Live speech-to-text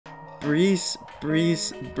Breeze.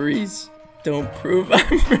 Don't prove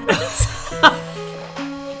I'm friends.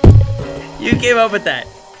 You came up with that.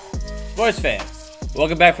 Sports fans,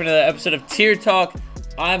 welcome back for another episode of Tier Talk.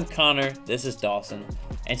 I'm Connor, this is Dawson,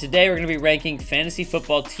 and today we're going to be ranking fantasy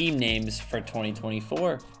football team names for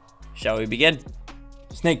 2024. Shall we begin?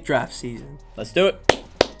 Snake draft season. Let's do it.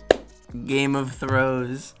 Game of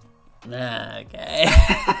Throws. Okay.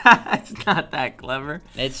 It's not that clever.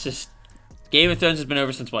 It's just, Game of Thrones has been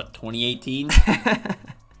over since, what, 2018?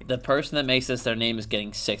 The person that makes this their name is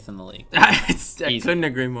getting 6th in the league. I couldn't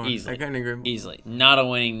agree more. Easily. I couldn't agree more. Easily. Not a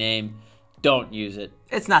winning name. Don't use it.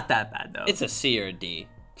 It's not that bad, though. It's a C or a D.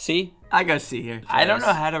 C? I go C here. I don't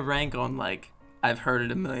know how to rank on, like, I've heard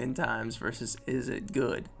it a million times versus is it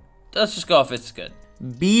good. Let's just go if it's good.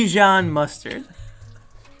 Bijan Mustard.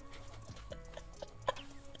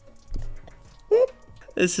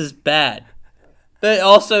 This is bad, but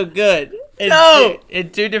also good. In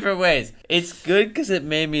two different ways. It's good because it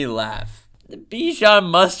made me laugh. The Bijan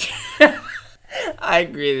Mustard. I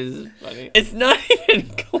agree, this is funny. It's not even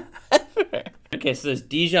clever. Okay, so there's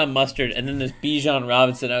Dijon Mustard, and then there's Bijan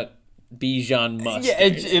Robinson. Bijan Mustard. Yeah,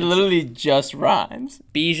 it literally just rhymes.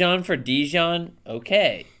 Bijan for Dijon,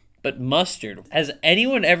 okay. But mustard. Has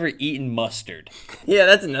anyone ever eaten mustard? Yeah,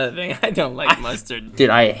 that's another thing. I don't like mustard.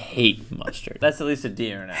 Dude, I hate mustard. That's at least a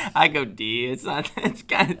D or an F. I go D. It's not. It's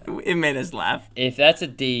kind of. It made us laugh. If that's a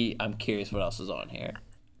D, I'm curious what else is on here.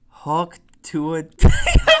 Hawk Tua.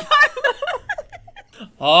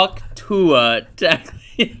 Hawk Tua.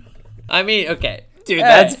 I mean, okay. Dude,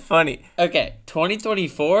 that's funny. Okay,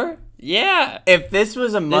 2024? Yeah. If this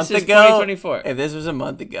was a month This is ago. 2024. If this was a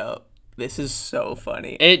month ago. This is so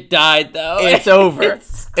funny. It died, though. It's over.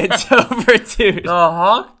 It's over, dude. The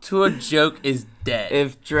Hawk Tua joke is dead.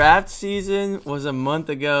 If draft season was a month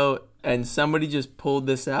ago and somebody just pulled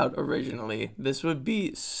this out originally, this would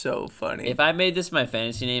be so funny. If I made this my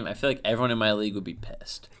fantasy name, I feel like everyone in my league would be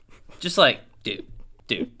pissed. Just like, dude,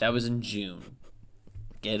 that was in June.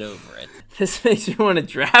 Get over it. This makes me want to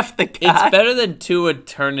draft the guy. It's better than Tua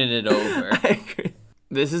turning it over. I agree.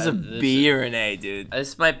 This is a B or an A, dude.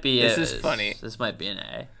 This might be This is funny. This might be an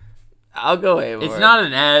A. I'll go A for it. It's not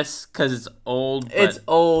an S because it's old. But it's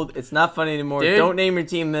old. It's not funny anymore. Dude, don't name your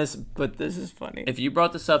team this, but this is funny. If you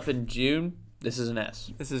brought this up in June, this is an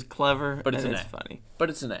S. This is clever, but it's and an it's A. funny. But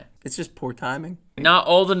it's an A. It's just poor timing. Not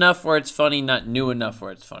old enough where it's funny, not new enough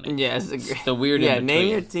where it's funny. Yeah, it's the weird in between. Name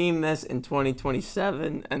your team this in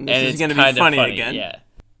 2027, and this is going to be funny again. Yeah.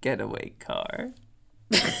 Getaway car.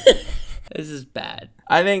 This is bad.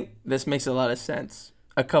 I think this makes a lot of sense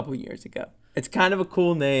a couple years ago. It's kind of a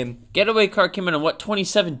cool name. Getaway car came in what,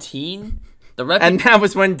 2017? And that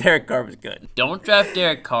was when Derek Carr was good. Don't draft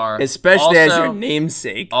Derek Carr. Especially as your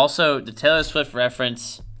namesake. Also, the Taylor Swift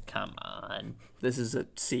reference, come on. This is a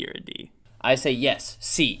C or a D. I say yes.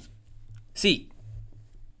 C. C.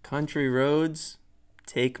 Country roads,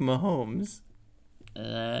 take Mahomes.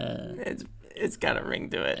 It's got a ring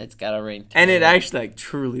to it. It's got a ring to it. And it actually like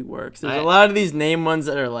truly works. There's a lot of these name ones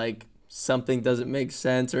that are like something doesn't make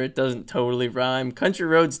sense or it doesn't totally rhyme. Country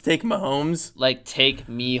roads, take Mahomes. Like take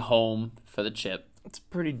me home for the chip. It's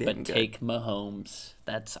pretty damn good. But take Mahomes.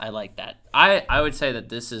 I like that. I would say that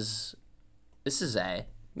this is A.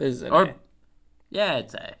 This is an A. Yeah,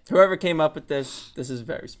 it's A. Whoever came up with this is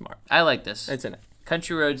very smart. I like this. It's an A.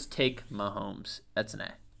 Country roads, take Mahomes. That's an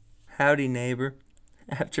A. Howdy neighbor.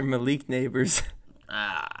 After Malik Neighbors.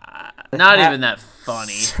 Not even that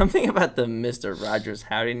funny. Something about the Mr. Rogers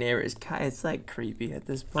Howdy neighbor is it's like creepy at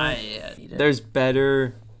this point. There's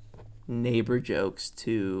better neighbor jokes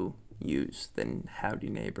to use than howdy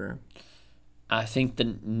neighbor. I think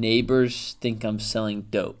the neighbors think I'm selling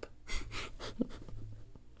dope.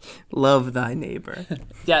 Love thy neighbor.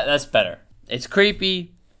 Yeah, that's better. It's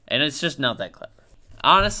creepy, and it's just not that clever.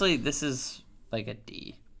 Honestly, this is like a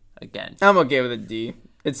D. Again. I'm okay with a D.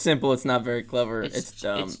 It's simple. It's not very clever. It's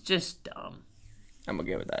dumb. It's just dumb. I'm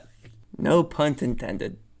okay with that. No pun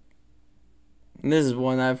intended. And this is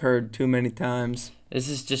one I've heard too many times. This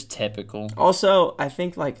is just typical. Also, I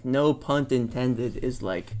think like no pun intended is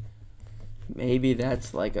like maybe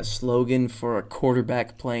that's like a slogan for a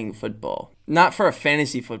quarterback playing football. Not for a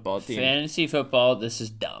fantasy football team. Fantasy football, this is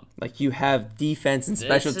dumb. Like you have defense and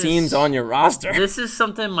special teams on your roster. This is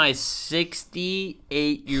something my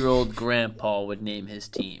 68-year-old grandpa would name his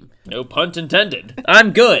team. No pun intended.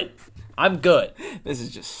 I'm good. This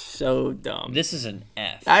is just so dumb. This is an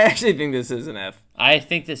F. I actually think this is an F. I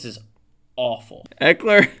think this is awful.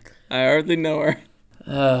 Eckler, I hardly know her.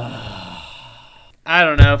 I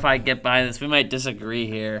don't know if I get by this. We might disagree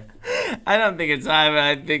here. I don't think it's high, but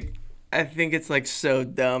I think it's like so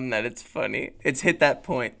dumb that it's funny. It's hit that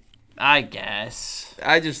point. I guess.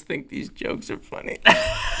 I just think these jokes are funny.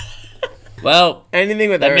 Well, anything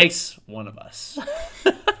with that makes one of us.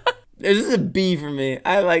 This is a B for me.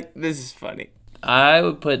 This is funny. I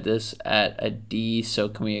would put this at a D, so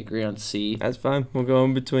can we agree on C? That's fine. We'll go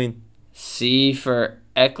in between. C for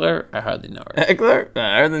Eckler? I hardly know her. Eckler?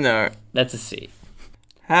 I hardly know her. That's a C.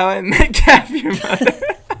 How I Met Your Mother.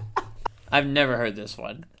 I've never heard this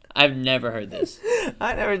one. I've never heard this.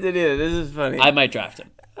 I never did either. This is funny. I might draft him.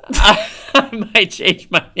 I might change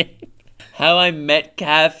my name. How I Met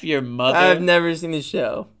Your Mother. I've never seen the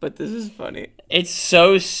show, but this is funny. It's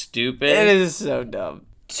so stupid. It is so dumb.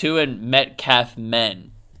 Two and Metcalf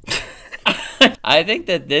men. I think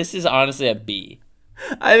that this is honestly a B.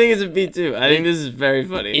 I think it's a B too. I think this is very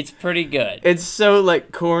funny. It's pretty good. It's so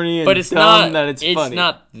corny and but it's dumb not, that it's funny. It's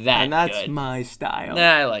not that and that's good. my style. Nah,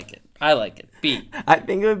 I like it. I like it. B. I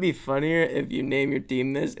think it would be funnier if you name your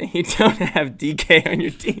team this and you don't have DK on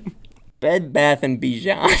your team. Bed Bath and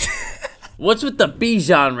Beyond. What's with the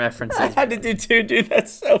Bijan references? I had to do two, dude.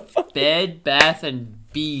 That's so funny. Bed Bath and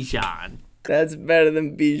Bijan. That's better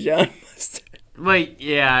than Bijan mustard. Wait,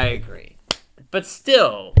 yeah, I agree. But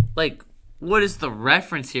still, what is the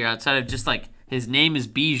reference here outside of just his name is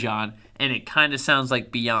Bijan and it kind of sounds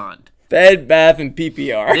like Beyond? Bed Bath and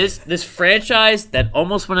PPR. This franchise that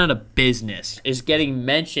almost went out of business is getting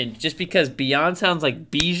mentioned just because Beyond sounds like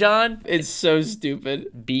Bijan. It's so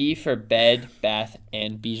stupid. B for Bed Bath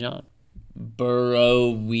and Bijan.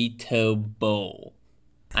 Burrowito Bowl.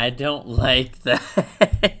 I don't like that.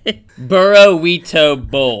 Burrowito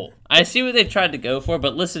Bowl. I see what they tried to go for,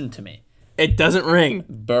 but listen to me. It doesn't ring.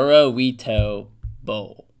 Burrowito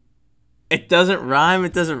Bowl. It doesn't rhyme.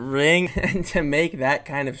 It doesn't ring. And to make that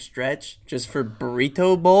kind of stretch just for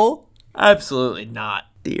Burrito Bowl? Absolutely not.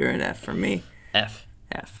 D or an F for me. F.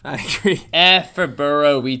 I agree. F for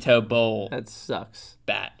Burrowito Bowl. That sucks.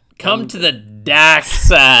 Bad. Come to the dark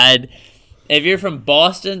side. If you're from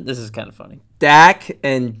Boston, this is kind of funny. Dak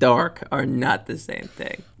and dark are not the same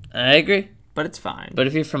thing. I agree. But it's fine. But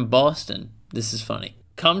if you're from Boston, this is funny.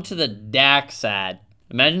 Come to the Dak side.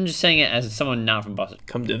 Imagine just saying it as someone not from Boston.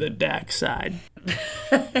 Come to the Dak side.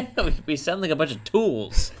 We sound like a bunch of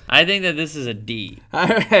tools. I think that this is a D.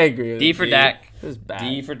 I agree with D for Dak. This is bad.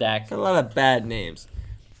 D for Dak. There's a lot of bad names.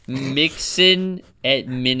 Mixon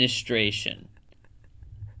Administration.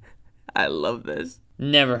 I love this.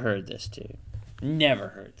 Never heard this, too. Never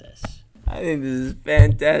heard this. I think this is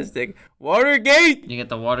fantastic. Watergate! You get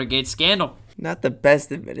the Watergate scandal. Not the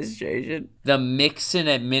best administration. The Mixon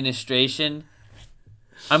Administration.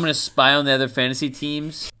 I'm going to spy on the other fantasy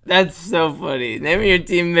teams. That's so funny. Naming your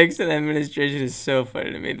team Mixon Administration is so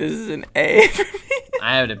funny to me. This is an A for me.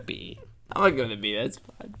 I have a B. I'm going to go to B. That's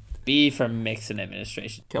fine. B for Mixon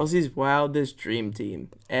Administration. Kelsey's wildest dream team.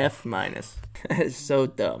 F-. That is so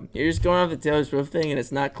dumb. You're just going off the Taylor Swift thing, and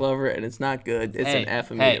it's not clever, and it's not good. It's an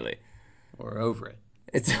F immediately. We're over it.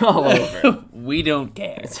 It's all over. We don't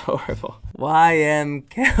care. It's horrible. YM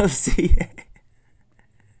Kelsey.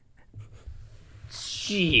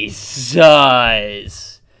 Jesus.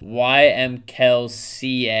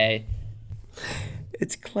 YMKLCA.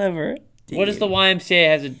 It's clever. What does the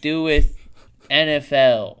YMCA have to do with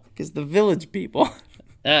NFL? Because the Village People.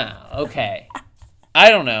 Okay. I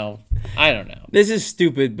don't know. This is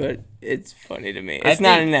stupid, but it's funny to me. It's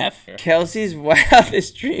not an F. Kelsey's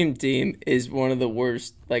wildest dream team is one of the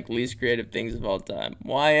worst, least creative things of all time.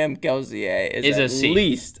 YM Kelsey A is at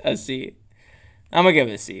least a C. I'm going to give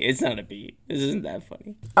it a C. It's not a B. This isn't that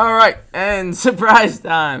funny. All right, and surprise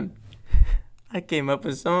time. I came up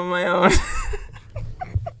with some of my own.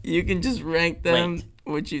 You can just rank them. Wait.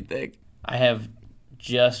 What you think? I have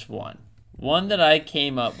just one. One that I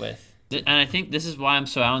came up with. And I think this is why I'm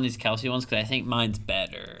so out on these Kelsey ones, because I think mine's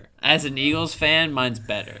better. As an Eagles fan, mine's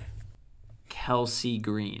better. Kelsey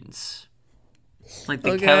Greens. Like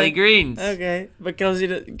the Kelly Greens. Okay, but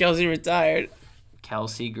Kelsey retired.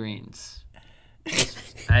 Kelsey Greens.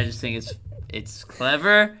 I just think it's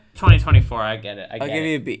clever. 2024, I get it. I'll give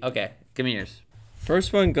you a B. Okay, give me yours.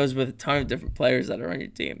 First one goes with a ton of different players that are on your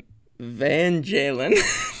team. Van Jalen.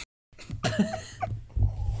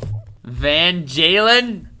 Van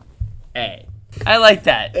Jalen? A. I like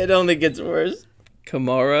that. It only gets worse.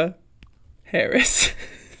 Kamara Harris.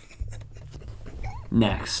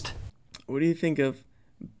 Next. What do you think of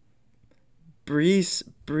Brees?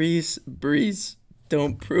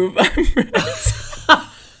 Don't prove I'm right.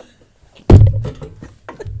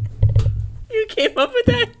 You came up with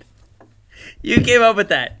that? You came up with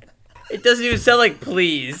that. It doesn't even sound like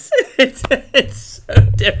please. It's so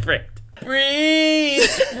different.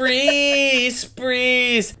 Breeze. Please,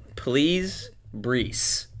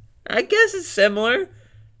 Brees. I guess it's similar.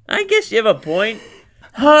 I guess you have a point.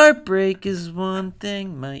 Heartbreak is one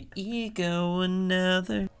thing, my ego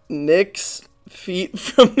another. Nick's feet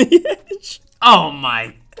from the edge. Oh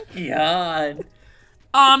my god.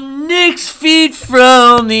 Nick's feet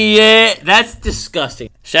from the edge. That's disgusting.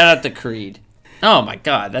 Shout out to Creed. Oh my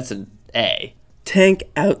god, that's an A. Tank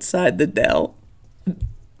outside the Dell.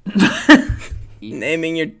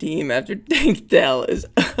 Naming your team after Tank Dell is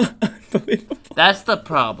unbelievable. That's the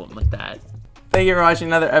problem with that. Thank you for watching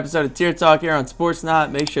another episode of Tier Talk here on Sportsnaut.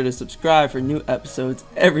 Make sure to subscribe for new episodes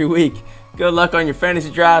every week. Good luck on your fantasy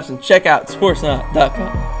drafts and check out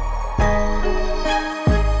sportsnaut.com.